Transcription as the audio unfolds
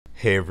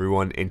Hey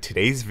everyone, in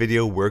today's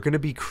video we're going to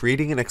be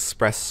creating an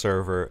Express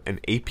server, an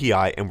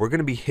API, and we're going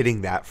to be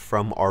hitting that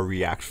from our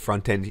React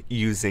frontend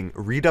using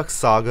Redux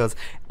Sagas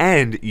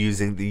and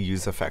using the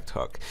useEffect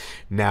hook.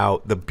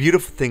 Now the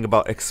beautiful thing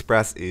about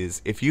Express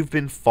is if you've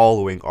been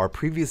following our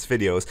previous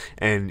videos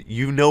and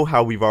you know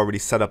how we've already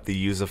set up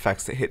the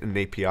useEffects to hit an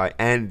API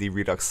and the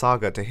Redux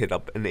Saga to hit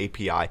up an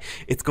API,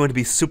 it's going to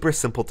be super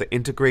simple to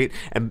integrate,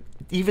 and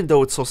even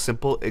though it's so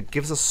simple, it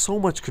gives us so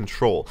much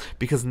control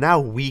because now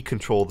we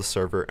control the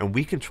server and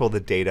we control the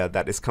data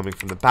that is coming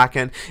from the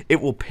backend. It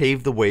will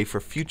pave the way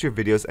for future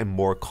videos and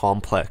more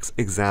complex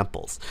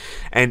examples.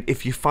 And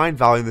if you find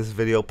value in this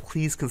video,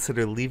 please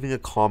consider leaving a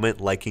comment,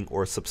 liking,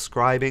 or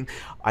subscribing.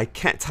 I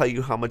can't tell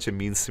you how much it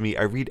means to me.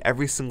 I read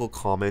every single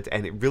comment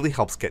and it really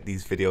helps get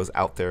these videos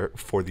out there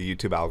for the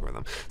YouTube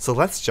algorithm. So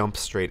let's jump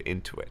straight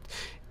into it.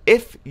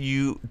 If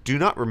you do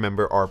not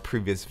remember our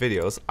previous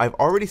videos, I've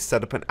already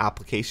set up an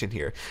application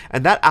here,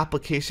 and that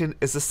application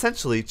is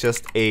essentially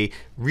just a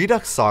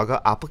Redux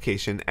Saga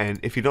application. And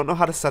if you don't know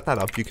how to set that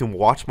up, you can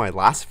watch my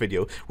last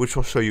video, which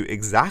will show you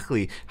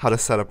exactly how to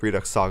set up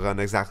Redux Saga and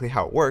exactly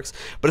how it works.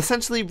 But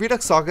essentially,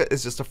 Redux Saga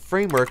is just a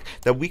framework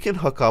that we can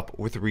hook up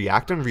with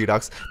React and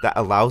Redux that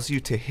allows you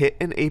to hit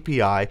an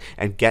API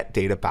and get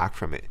data back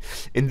from it.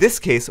 In this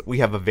case, we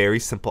have a very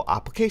simple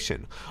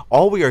application.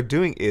 All we are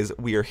doing is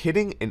we are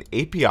hitting an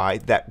API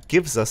that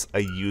gives us a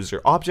user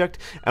object,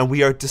 and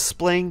we are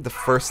displaying the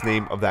first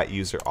name of that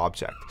user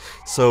object.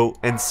 So,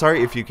 and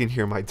sorry if you can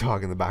hear my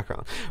dog in the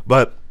background,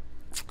 but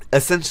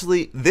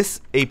essentially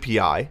this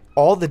API,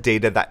 all the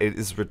data that it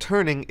is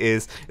returning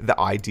is the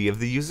ID of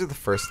the user, the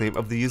first name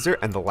of the user,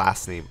 and the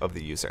last name of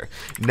the user.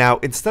 Now,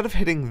 instead of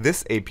hitting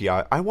this API,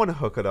 I want to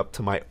hook it up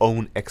to my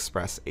own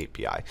Express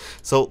API.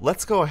 So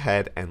let's go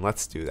ahead and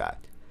let's do that.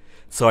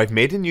 So I've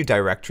made a new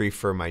directory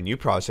for my new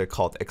project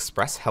called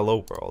Express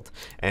Hello World,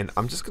 and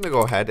I'm just going to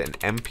go ahead and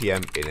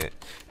npm init,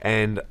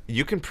 and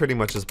you can pretty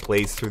much just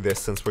blaze through this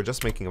since we're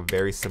just making a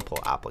very simple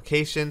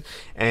application.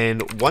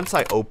 And once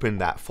I open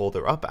that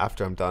folder up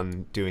after I'm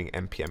done doing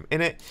npm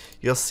init,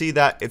 you'll see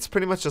that it's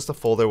pretty much just a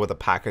folder with a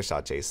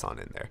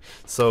package.json in there.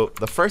 So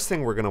the first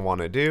thing we're going to want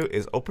to do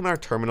is open our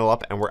terminal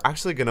up, and we're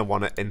actually going to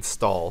want to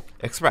install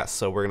Express.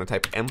 So we're going to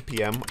type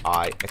npm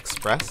I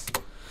express.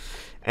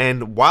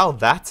 And while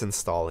that's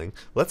installing,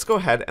 let's go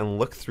ahead and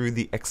look through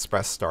the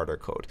Express starter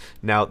code.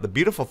 Now, the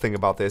beautiful thing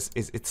about this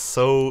is it's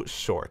so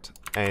short,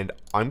 and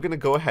I'm going to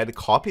go ahead and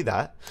copy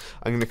that.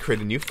 I'm going to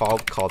create a new file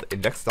called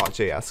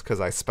index.js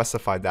because I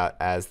specified that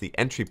as the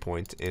entry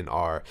point in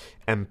our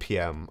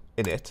npm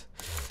init.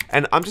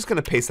 And I'm just going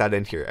to paste that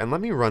in here, and let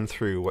me run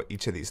through what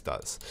each of these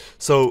does.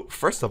 So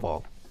first of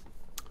all,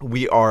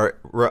 we are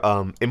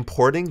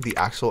importing the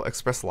actual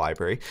Express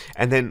library,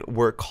 and then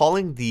we're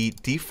calling the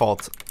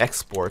default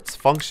exports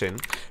function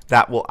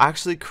that will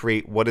actually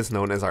create what is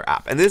known as our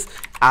app. And this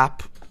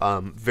app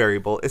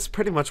variable is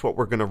pretty much what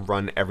we're going to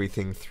run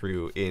everything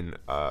through in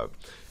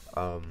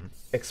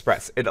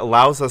Express. It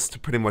allows us to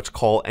pretty much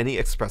call any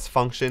Express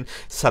function,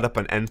 set up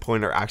an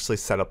endpoint, or actually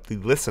set up the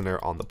listener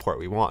on the port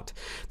we want.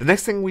 The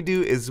next thing we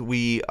do is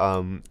we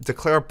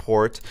declare a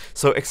port.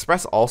 So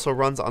Express also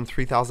runs on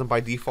 3000 by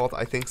default,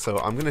 I think, so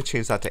I'm going to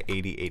change that to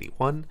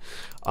 8081.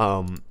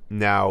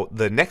 Now,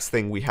 the next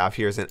thing we have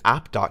here is an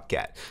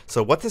app.get.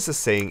 So what this is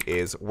saying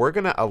is we're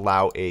going to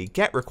allow a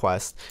GET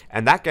request,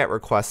 and that GET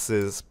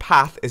request's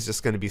path is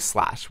just going to be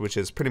 /, which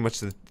is pretty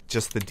much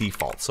just the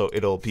default. So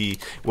it'll be,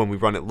 when we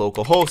run it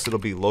localhost, it'll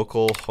be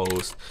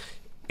localhost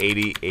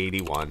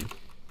 8081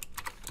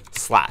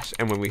 /.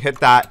 And when we hit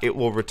that, it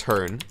will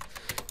return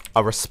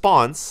a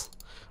response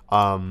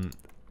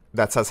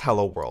that says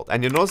hello world.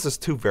 And you'll notice there's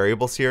two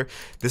variables here.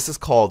 This is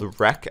called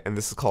rec and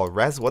this is called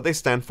res. What they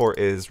stand for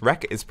is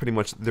rec is pretty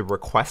much the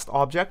request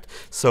object.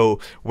 So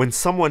when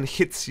someone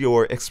hits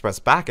your Express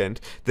backend,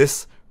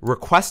 this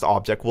request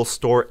object will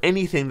store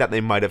anything that they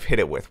might have hit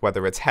it with,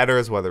 whether it's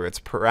headers, whether it's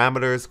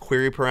parameters,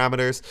 query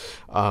parameters,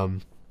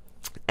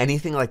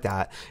 anything like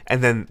that.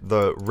 And then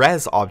the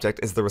res object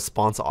is the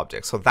response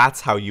object. So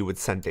that's how you would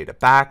send data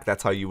back.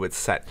 That's how you would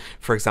set,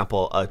 for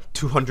example, a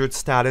 200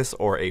 status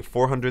or a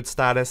 400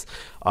 status,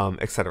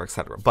 etc.,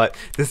 etc. But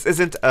this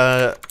isn't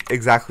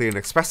exactly an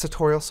Express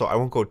tutorial, so I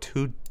won't go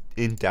too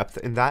in depth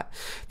in that.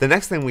 The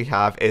next thing we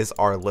have is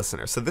our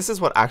listener. So this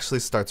is what actually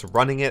starts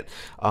running it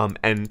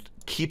and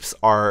keeps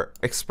our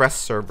Express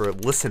server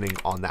listening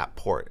on that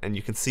port. And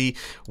you can see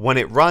when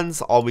it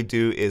runs, all we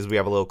do is we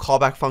have a little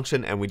callback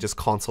function and we just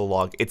console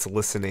log it's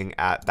listening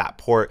at that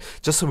port,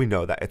 just so we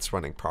know that it's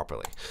running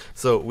properly.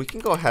 So we can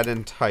go ahead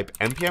and type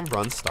npm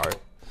run start,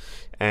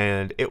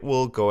 and it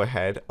will go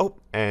ahead. Oh,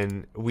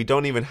 and we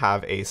don't even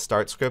have a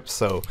start script,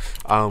 so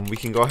we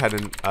can go ahead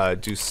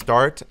and do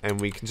start, and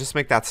we can just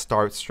make that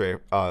start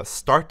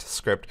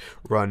script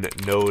run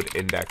node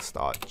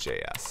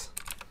index.js.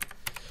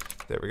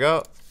 There we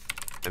go.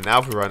 And now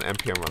if we run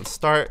npm run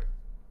start,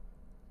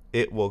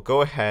 it will go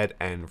ahead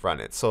and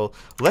run it. So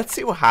let's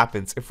see what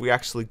happens if we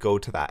actually go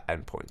to that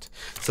endpoint.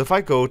 So if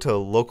I go to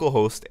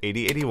localhost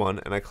 8081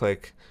 and I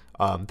click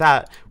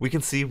that, we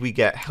can see we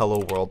get hello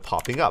world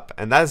popping up.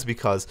 And that is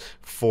because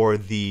for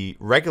the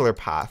regular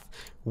path,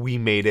 we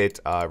made it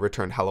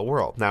return hello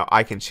world. Now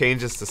I can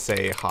change this to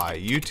say hi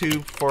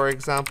YouTube, for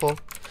example,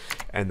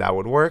 and that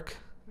would work.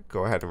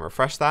 Go ahead and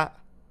refresh that.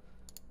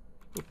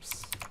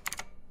 Oops.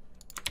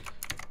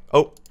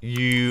 Oh,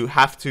 you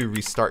have to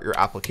restart your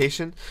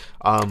application.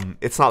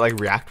 It's not like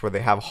React where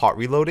they have hot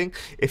reloading.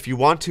 If you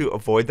want to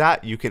avoid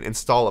that, you can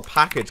install a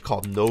package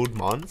called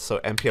nodemon, so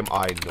npm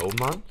I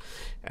nodemon.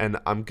 And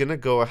I'm gonna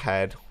go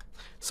ahead.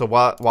 So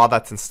while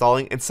that's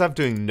installing, instead of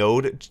doing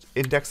node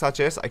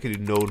index.js, I could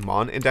do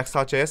nodemon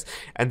index.js,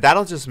 and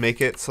that'll just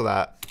make it so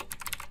that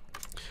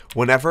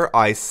whenever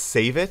I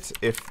save it,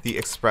 if the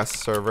Express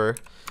server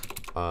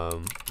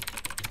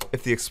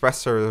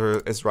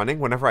is running,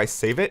 whenever I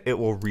save it, it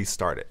will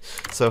restart it.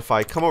 So if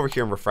I come over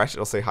here and refresh,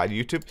 it'll say hi to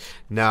YouTube.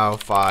 Now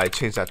if I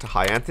change that to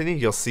hi Anthony,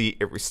 you'll see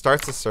it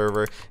restarts the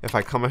server. If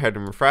I come ahead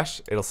and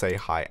refresh, it'll say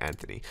hi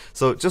Anthony.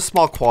 So just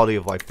small quality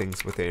of life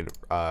things within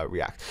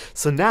React.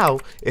 So now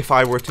if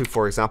I were to,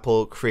 for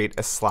example, create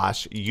a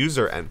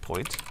 /user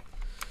endpoint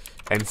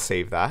and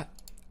save that,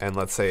 and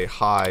let's say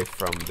hi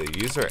from the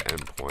user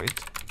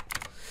endpoint,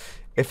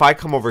 if I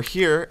come over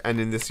here and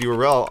in this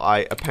URL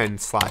I append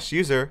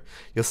 /user,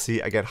 you'll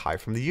see I get hi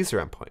from the user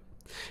endpoint.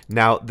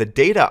 Now the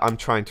data I'm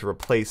trying to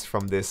replace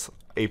from this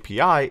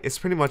API is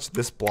pretty much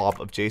this blob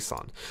of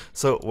JSON.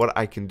 So what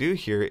I can do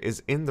here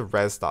is in the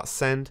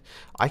res.send,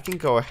 I can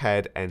go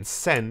ahead and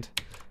send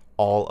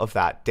all of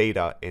that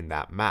data in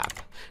that map.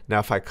 Now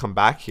if I come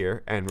back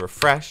here and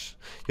refresh,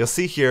 you'll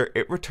see here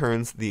it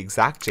returns the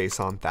exact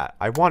JSON that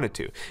I wanted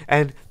to.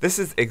 And this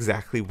is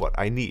exactly what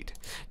I need.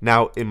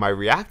 Now in my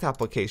React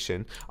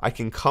application, I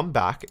can come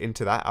back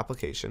into that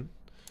application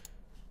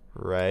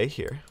right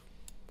here.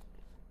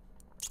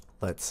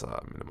 Let's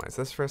minimize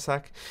this for a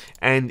sec.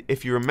 And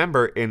if you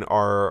remember in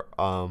our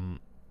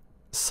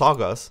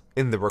sagas,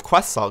 in the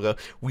request saga,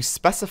 we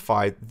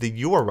specified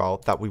the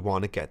URL that we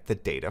want to get the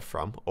data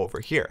from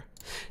over here.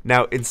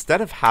 Now, instead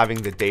of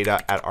having the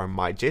data at our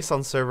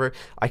my.json server,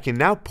 I can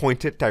now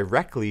point it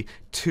directly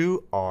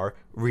to our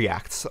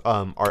React,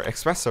 our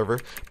Express server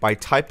by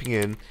typing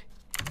in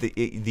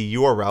the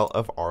URL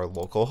of our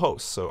local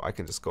host. So I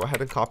can just go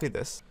ahead and copy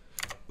this.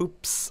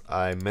 Oops,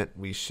 I meant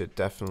we should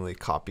definitely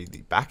copy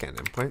the backend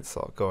endpoint. So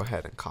I'll go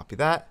ahead and copy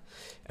that.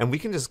 And we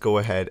can just go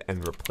ahead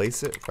and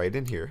replace it right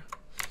in here.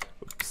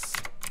 Oops.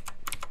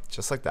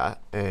 Just like that.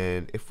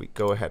 And if we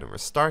go ahead and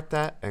restart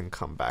that and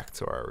come back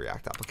to our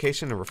React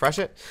application and refresh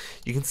it,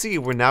 you can see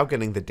we're now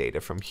getting the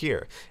data from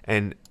here.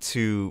 And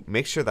to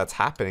make sure that's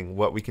happening,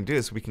 what we can do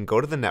is we can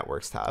go to the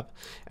networks tab,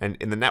 and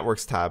in the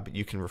networks tab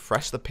you can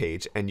refresh the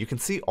page and you can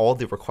see all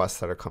the requests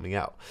that are coming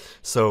out.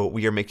 So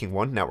we are making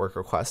one network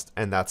request,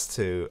 and that's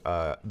to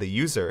the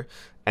user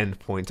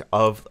endpoint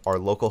of our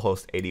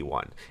localhost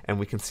 81, and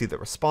we can see the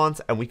response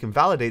and we can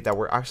validate that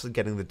we're actually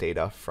getting the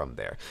data from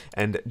there.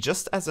 And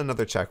just as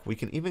another check, we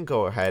can even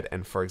go ahead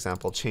and, for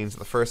example, change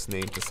the first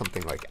name to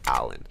something like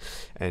Alan.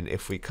 And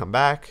if we come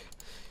back,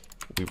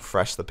 we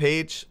refresh the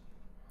page,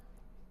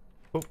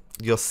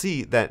 you'll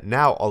see that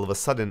now all of a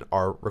sudden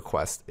our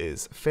request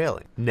is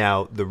failing.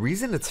 Now the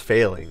reason it's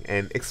failing,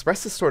 and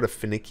Express is sort of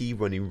finicky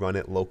when you run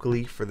it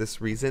locally for this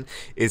reason,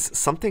 is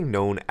something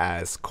known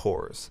as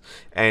cores.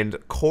 And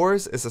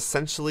cores is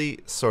essentially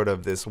sort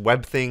of this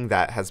web thing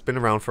that has been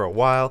around for a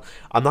while.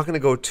 I'm not going to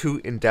go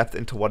too in depth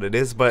into what it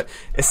is, but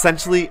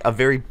essentially a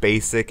very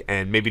basic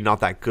and maybe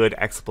not that good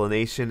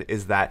explanation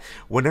is that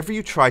whenever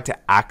you try to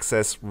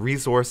access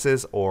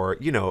resources or,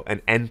 you know,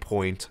 an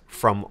endpoint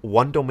from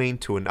one domain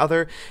to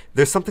another,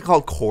 there's something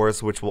called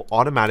cores which will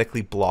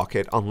automatically block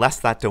it unless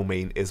that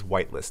domain is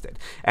whitelisted.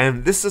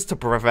 And this is to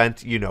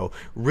prevent, you know,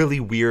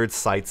 really weird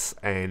sites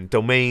and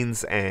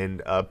domains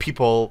and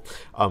people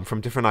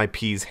from different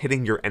IPs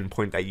hitting your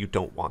endpoint that you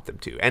don't want them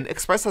to. And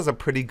Express has a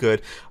pretty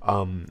good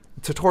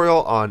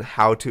tutorial on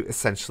how to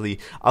essentially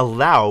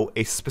allow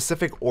a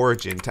specific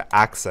origin to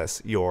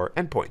access your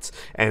endpoints.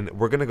 And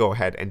we're going to go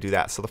ahead and do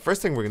that. So the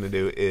first thing we're going to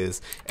do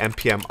is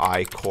npm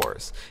I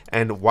cores.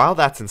 And while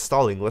that's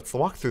installing, let's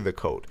walk through the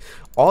code.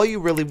 All you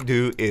really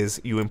do is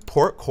you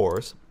import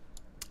cores,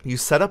 you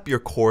set up your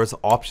cores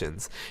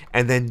options,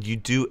 and then you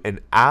do an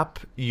app,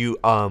 you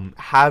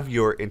have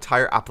your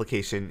entire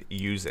application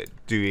use it,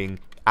 doing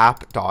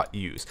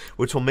app.use,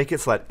 which will make it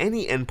so that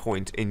any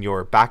endpoint in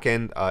your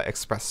backend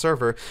Express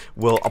server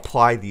will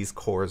apply these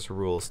cores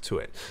rules to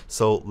it.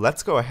 So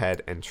let's go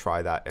ahead and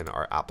try that in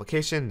our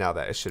application now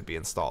that it should be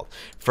installed.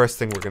 First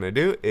thing we're going to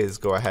do is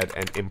go ahead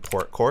and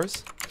import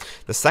cores.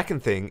 The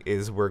second thing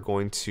is we're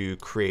going to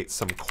create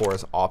some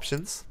cores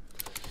options.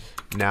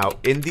 Now,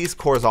 in these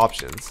cores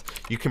options,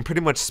 you can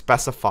pretty much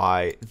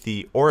specify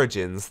the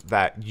origins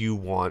that you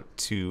want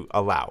to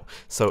allow.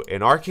 So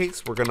in our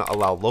case, we're going to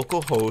allow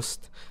localhost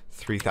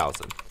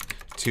 3000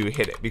 to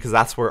hit it because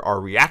that's where our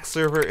React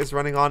server is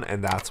running on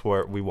and that's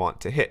where we want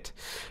to hit.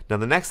 Now,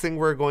 the next thing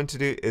we're going to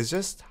do is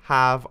just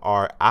have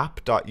our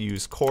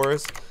app.use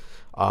cores,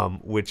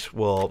 which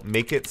will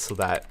make it so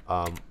that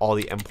all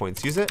the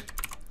endpoints use it.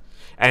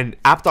 And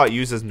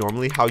app.use is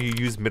normally how you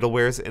use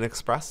middlewares in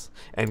Express,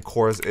 and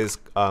cores is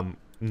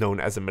known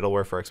as a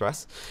middleware for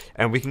Express.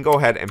 And we can go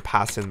ahead and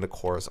pass in the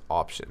cores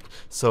option.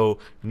 So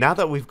now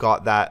that we've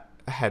got that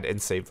ahead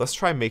and saved, let's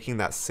try making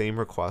that same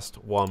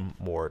request one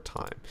more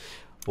time.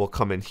 We'll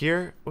come in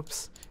here,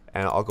 whoops,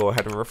 and I'll go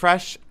ahead and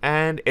refresh,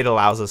 and it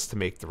allows us to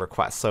make the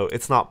request. So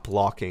it's not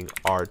blocking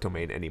our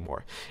domain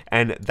anymore.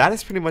 And that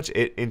is pretty much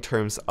it in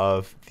terms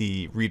of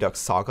the Redux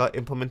Saga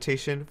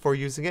implementation for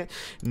using it.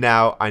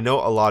 Now, I know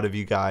a lot of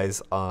you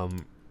guys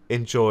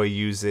enjoy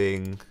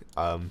using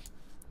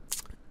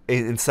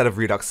instead of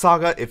Redux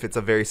Saga, if it's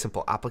a very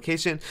simple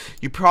application,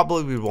 you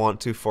probably would want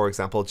to, for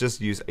example,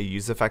 just use a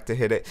useEffect to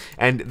hit it.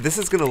 And this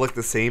is going to look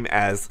the same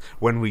as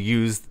when we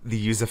used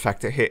the useEffect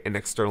to hit an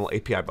external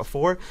API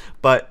before,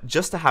 but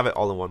just to have it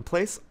all in one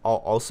place, I'll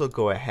also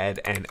go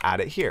ahead and add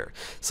it here.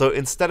 So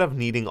instead of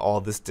needing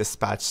all this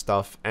dispatch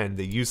stuff and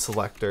the use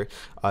selector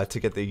to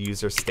get the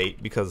user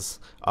state, because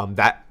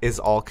that is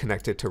all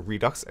connected to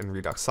Redux and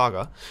Redux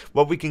Saga,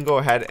 what we can go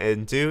ahead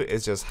and do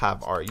is just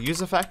have our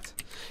useEffect,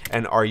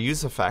 and our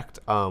useEffect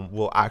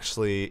will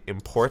actually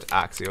import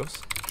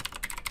Axios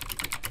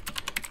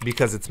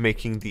because it's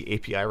making the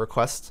API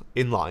request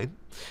inline.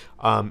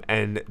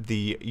 And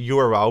the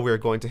URL we're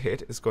going to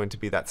hit is going to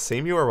be that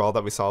same URL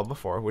that we saw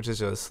before, which is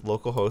just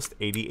localhost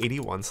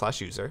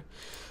 8081/user.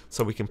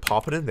 So we can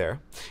pop it in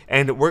there,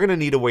 and we're going to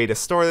need a way to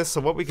store this.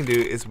 So what we can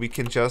do is we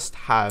can just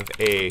have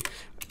a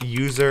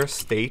user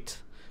state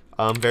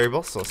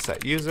variable. So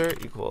set user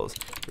equals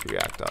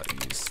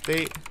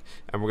react.useState,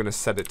 and we're going to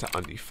set it to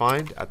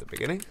undefined at the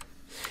beginning.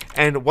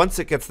 And once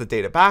it gets the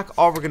data back,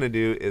 all we're going to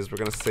do is we're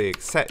going to say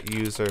set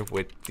user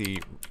with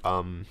the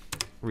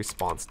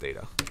response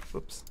data.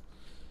 Whoops.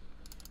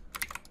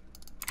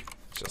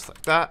 Just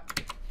like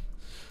that.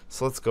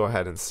 So let's go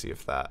ahead and see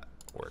if that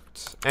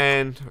worked.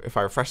 And if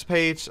I refresh the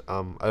page,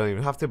 I don't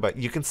even have to, but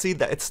you can see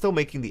that it's still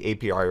making the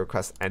API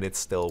request and it's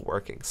still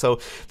working. So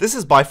this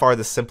is by far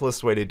the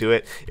simplest way to do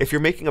it. If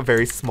you're making a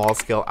very small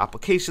scale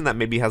application that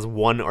maybe has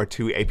 1 or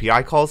 2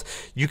 API calls,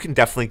 you can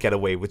definitely get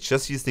away with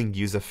just using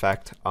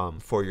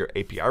useEffect for your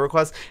API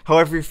request.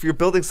 However, if you're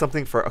building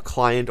something for a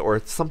client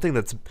or something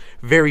that's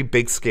very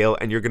big scale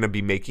and you're going to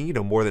be making, you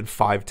know, more than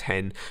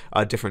 5-10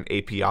 different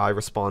API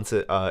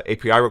responses,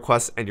 API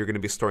requests, and you're going to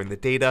be storing the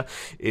data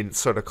in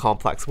sort of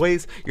complex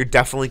ways, you're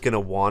definitely going to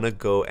want to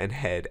go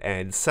ahead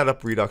and set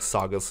up Redux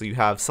Saga so you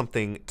have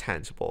something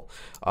tangible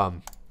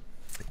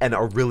and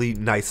a really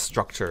nice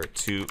structure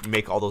to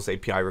make all those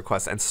API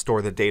requests and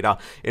store the data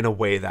in a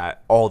way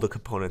that all the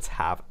components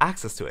have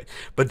access to it.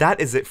 But that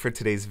is it for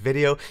today's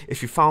video.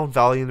 If you found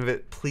value in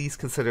it, please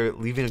consider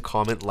leaving a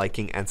comment,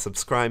 liking, and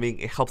subscribing.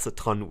 It helps a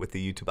ton with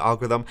the YouTube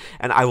algorithm,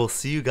 and I will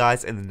see you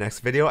guys in the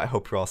next video. I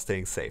hope you're all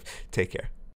staying safe. Take care.